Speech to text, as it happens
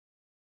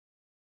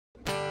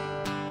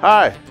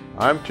Hi,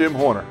 I'm Tim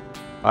Horner.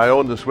 I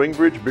own the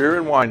SwingBridge Beer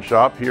and Wine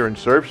shop here in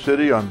Surf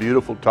City on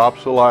beautiful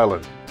Topsail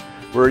Island.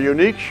 We're a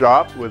unique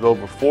shop with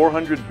over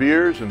 400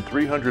 beers and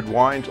 300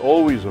 wines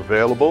always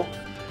available.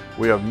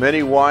 We have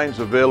many wines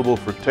available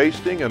for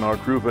tasting in our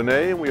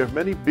Cruvenet, and we have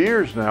many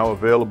beers now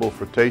available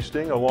for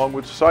tasting along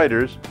with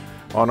ciders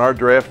on our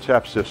draft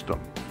tap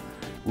system.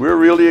 We're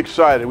really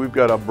excited. We've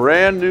got a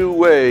brand new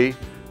way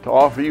to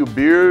offer you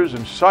beers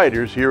and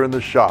ciders here in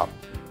the shop.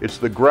 It's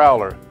the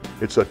Growler.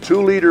 It's a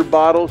 2-liter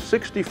bottle,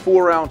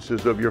 64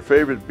 ounces of your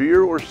favorite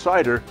beer or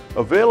cider,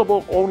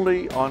 available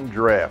only on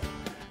draft.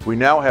 We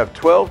now have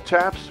 12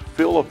 taps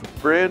filled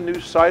with brand new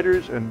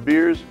ciders and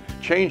beers,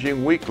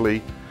 changing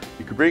weekly.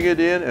 You can bring it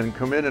in and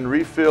come in and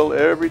refill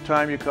every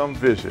time you come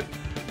visit.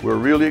 We're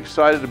really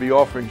excited to be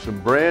offering some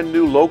brand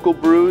new local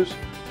brews,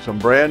 some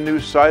brand new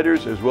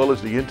ciders, as well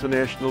as the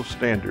international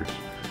standards.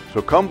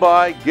 So come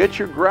by, get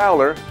your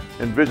Growler,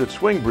 and visit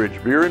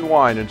SwingBridge Beer and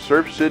Wine in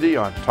Surf City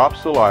on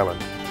Topsail Island.